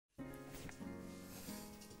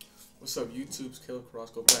What's up YouTube, it's Kaleb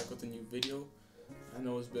Carrasco back with a new video. I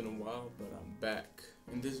know it's been a while, but I'm back.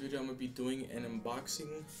 In this video I'm going to be doing an unboxing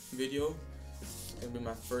video. It's going to be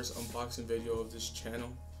my first unboxing video of this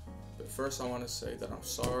channel. But first I want to say that I'm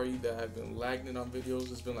sorry that I've been lagging on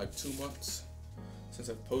videos. It's been like 2 months since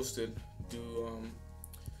I've posted.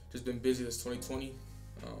 Just been busy this 2020.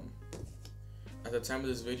 At the time of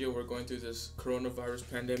this video we're going through this coronavirus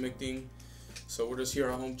pandemic thing. So we're just here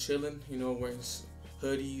at home chilling, you know, wearing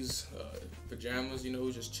hoodies, pajamas, you know,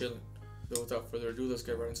 just chilling. So without further ado, let's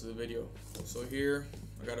get right into the video. So here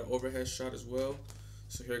I got an overhead shot as well.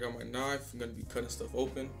 So here I got my knife. I'm gonna be cutting stuff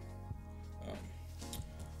open.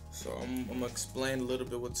 So I'm gonna explain a little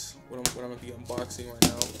bit what I'm gonna be unboxing right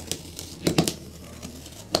now.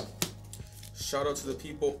 Shout out to the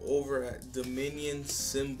people over at DOMINION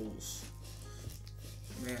Cymbals.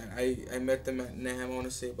 Man, I met them at NAMM, I want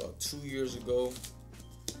to say about 2 years ago,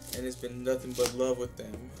 and it's been nothing but love with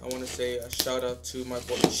them. I want to say a shout out to my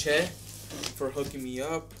boy Che for hooking me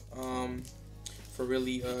up, for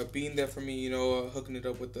really being there for me, you know, hooking it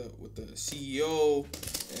up with the CEO,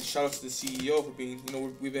 and shout out to the CEO for being, you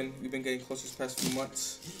know, we've been getting close this past few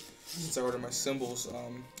months since I ordered my cymbals.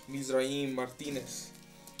 Mizraim Martinez,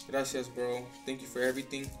 gracias bro, thank you for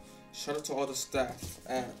everything. Shout out to all the staff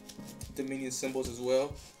at DOMINION Cymbals as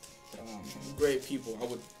well. Great people.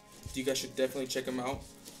 You guys should definitely check them out.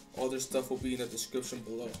 All their stuff will be in the description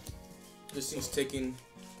below. This thing's taking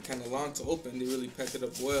kind of long to open. They really packed it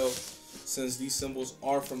up well since these cymbals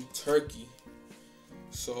are from Turkey.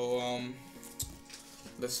 So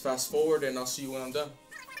let's fast forward and I'll see you when I'm done.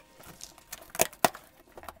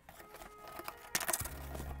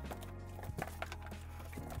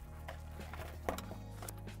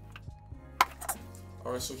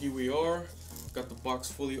 Alright, so here we are. Got the box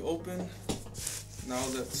fully open. Now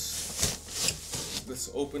let's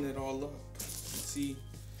open it all up. Let's see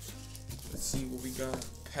what we got.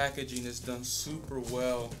 Packaging is done super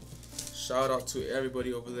well. Shout out to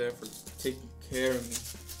everybody over there for taking care of me.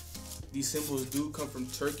 These cymbals do come from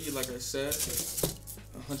Turkey, like I said.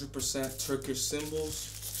 100% Turkish cymbals.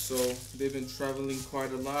 So they've been traveling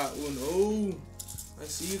quite a lot. Oh no! I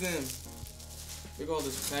see them. Look at all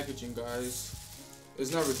this packaging, guys.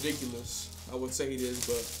 It's not ridiculous. I would say it is,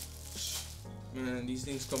 but man, these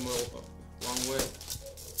things come a long way.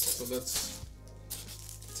 So let's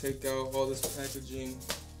take out all this packaging.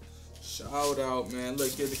 Shout out, man.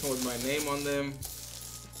 Look, here they come with my name on them.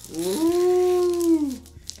 Woo!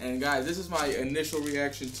 And guys, this is my initial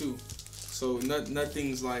reaction too. So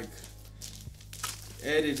nothing's like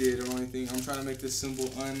edited or anything. I'm trying to make this cymbal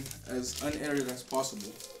as unedited as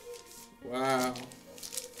possible. Wow.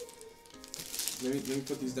 Let me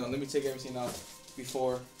put these down. Let me take everything out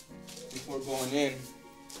before going in.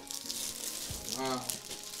 Wow.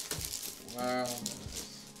 Wow.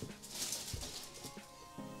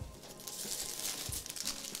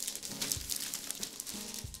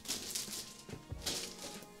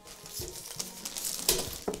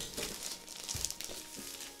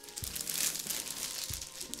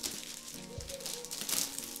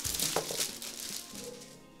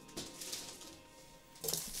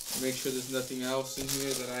 Make sure there's nothing else in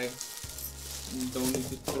here that I don't need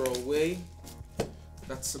to throw away.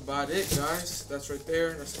 That's about it, guys. That's right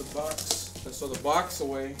there. That's the box. Let's throw the box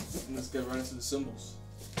away and let's get right into the cymbals.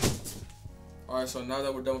 Alright, so now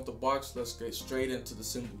that we're done with the box, let's get straight into the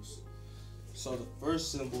cymbals. So the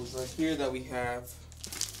first cymbals right here that we have,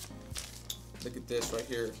 look at this right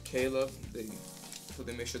here, Kaleb. So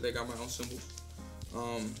they make sure they got my own cymbals.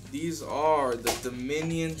 These are the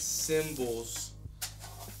DOMINION Cymbals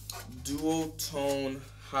dual-tone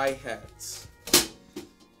hi-hats.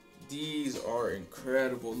 These are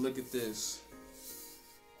incredible. Look at this.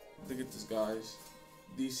 Look at this, guys.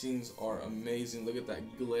 These things are amazing. Look at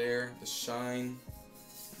that glare, the shine.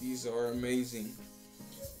 These are amazing.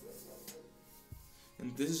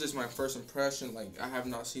 And this is just my first impression. Like, I have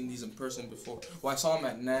not seen these in person before. Well, I saw them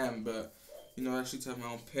at NAMM, but you know, I actually have my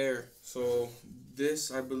own pair. So this,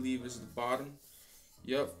 I believe, is the bottom.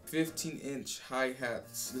 Yep, 15-inch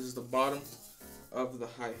hi-hats. This is the bottom of the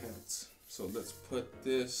hi-hats. So let's put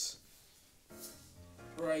this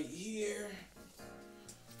right here.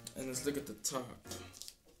 And let's look at the top.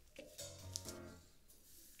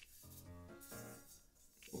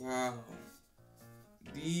 Wow.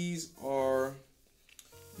 This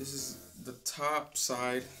is the top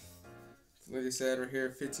side. Like I said, right here,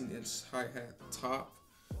 15-inch hi-hat top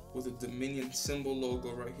with a DOMINION cymbal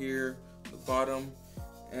logo right here, the bottom,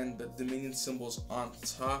 and the DOMINION cymbals on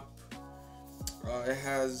top. It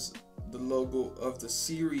has the logo of the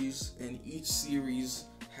series, and each series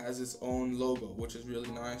has its own logo, which is really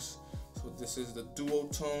nice. So this is the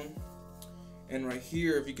duotone And right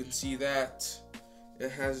here, if you can see that, it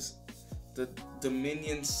has the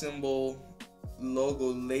Dominion Cymbal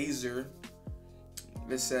logo laser.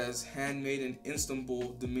 It says handmade in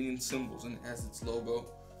Istanbul Dominion Cymbals, and it has its logo.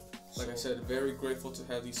 Like I said, very grateful to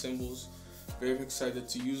have these cymbals. Very excited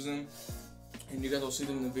to use them, and you guys will see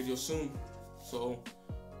them in the video soon. So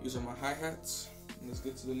these are my hi-hats, and let's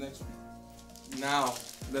get to the next one. Now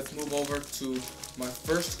let's move over to my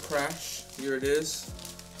first crash. Here it is.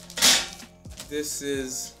 This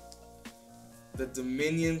is the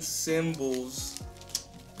Dominion Cymbals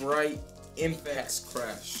Bright Impact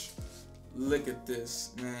Crash. Look at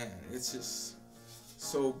this, man. It's just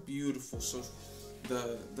so beautiful. So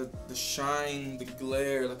the shine, the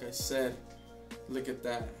glare, like I said, look at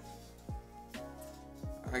that.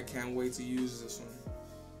 I can't wait to use this one.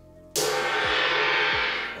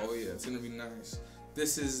 Oh yeah, it's gonna be nice.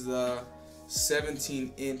 This is the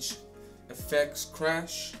 17-inch effects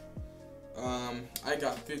crash. I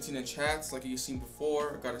got 15-inch hats like you've seen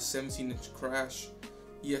before. I got a 17-inch crash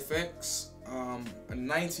EFX, a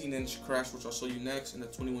 19-inch crash, which I'll show you next, and a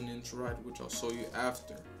 21-inch ride, which I'll show you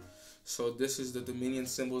after. So this is the Dominion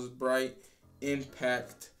Cymbals Bright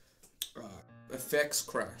Impact effects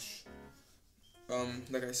crash.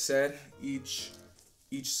 Like I said, each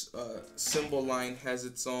cymbal line has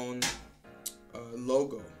its own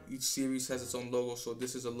logo. Each series has its own logo. So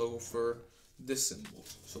this is a logo for this cymbal.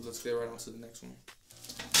 So let's get right on to the next one.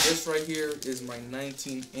 This right here is my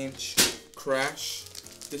 19-inch crash.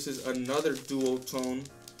 This is another dual tone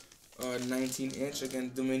 19-inch.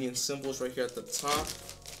 Again, Dominion Cymbals right here at the top.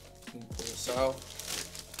 Let me pull this out.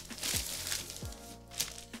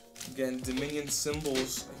 Again, Dominion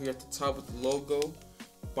Cymbals here at the top with the logo.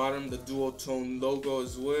 Bottom, the dual tone logo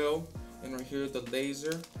as well. And right here, the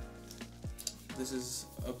laser. This is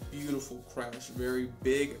a beautiful crash. Very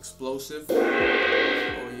big, explosive.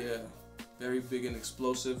 Oh yeah, very big and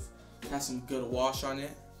explosive. Has some good wash on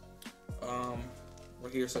it.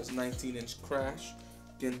 Right here it says 19-inch crash.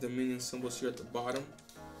 Again, Dominion Cymbals here at the bottom.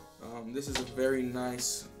 This is a very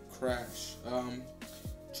nice crash.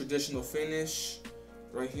 Traditional finish.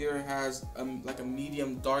 Right here it has like a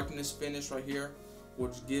medium darkness finish right here,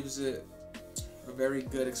 which gives it a very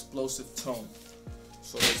good explosive tone.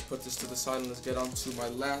 So let's put this to the side and let's get on to my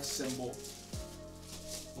last cymbal,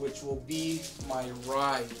 which will be my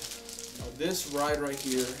ride. Now this ride right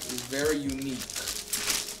here is very unique.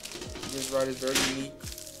 This ride is very unique.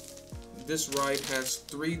 This ride has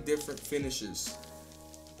 3 different finishes.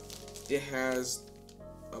 It has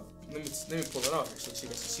let me pull it out actually so you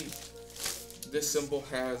guys can see. This cymbal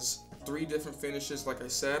has 3 different finishes, like I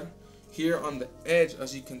said. Here on the edge,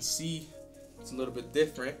 as you can see, it's a little bit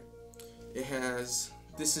different. It has,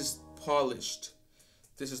 this is polished.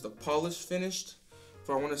 This is the polished finished.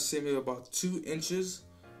 For I want to say maybe about 2 inches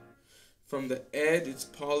from the edge, it's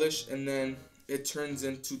polished, and then it turns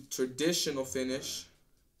into traditional finish,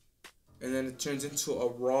 and then it turns into a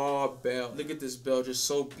raw bell. Look at this bell, just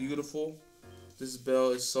so beautiful. This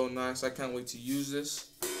bell is so nice. I can't wait to use this.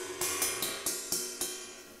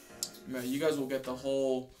 Man, you guys will get the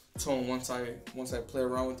whole tone once I play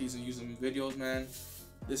around with these and use them in videos, man.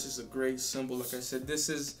 This is a great cymbal. Like I said, this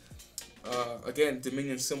is again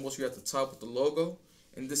Dominion Cymbals here at the top with the logo,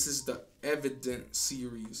 and this is the Evident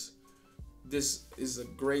series. This is a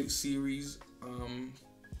great series.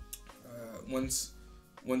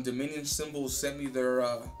 When Dominion Cymbals sent me their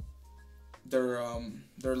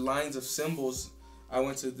lines of cymbals, I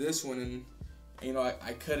went to this one, and you know,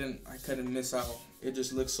 I couldn't miss out. It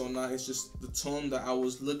just looks so nice. Just the tone that I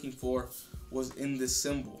was looking for was in this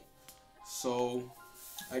cymbal. So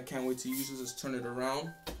I can't wait to use this. Let's turn it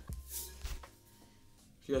around.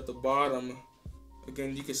 Here at the bottom,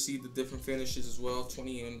 again, you can see the different finishes as well.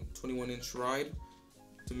 20 and 21-inch ride.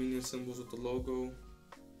 Dominion Cymbals with the logo.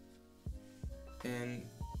 And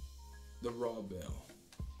the raw bell.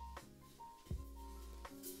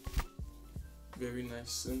 Very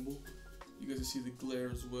nice cymbal. You guys can see the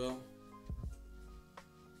glare as well.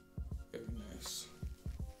 Very nice.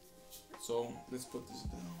 So let's put this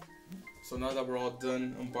down. So now that we're all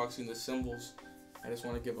done unboxing the cymbals, I just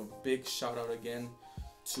want to give a big shout out again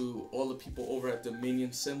to all the people over at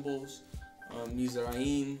Dominion Cymbals.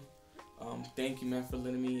 Mizraim, thank you, man, for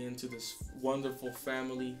letting me into this wonderful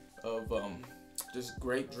family of just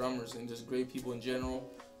great drummers and just great people in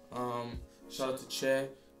general. Shout out to Che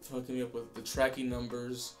for hooking me up with the tracking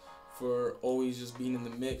numbers, for always just being in the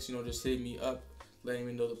mix, you know, just hitting me up, letting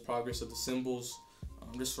me know the progress of the cymbals,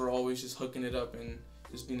 just for always just hooking it up and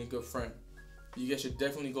just being a good friend. You guys should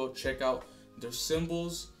definitely go check out their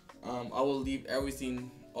cymbals. I will leave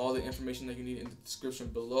everything all the information that you need in the description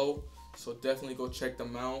below. So definitely go check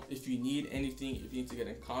them out. If you need anything, if you need to get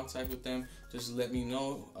in contact with them, just let me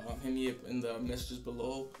know. Hit me up in the messages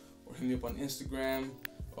below, or hit me up on Instagram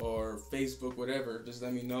or Facebook, whatever. Just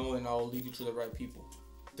let me know and I'll lead you to the right people.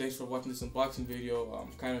 Thanks for watching this unboxing video.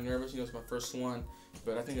 I'm kind of nervous, it's my first one,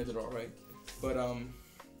 but I think I did alright. But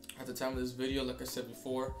at the time of this video, like I said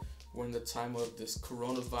before, we're in the time of this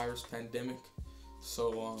coronavirus pandemic.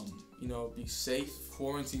 So be safe,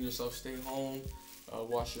 quarantine yourself, stay home,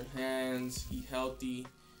 wash your hands, eat healthy,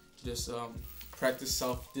 just practice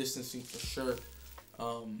self-distancing for sure.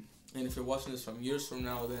 And if you're watching this from years from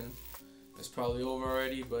now, then it's probably over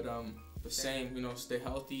already. But the same, stay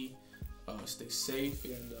healthy, stay safe,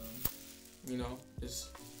 and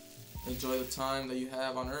just enjoy the time that you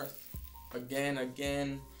have on Earth. Again,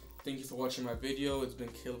 thank you for watching my video. It's been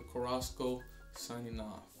Kaleb Carrasco signing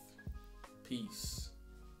off. Peace.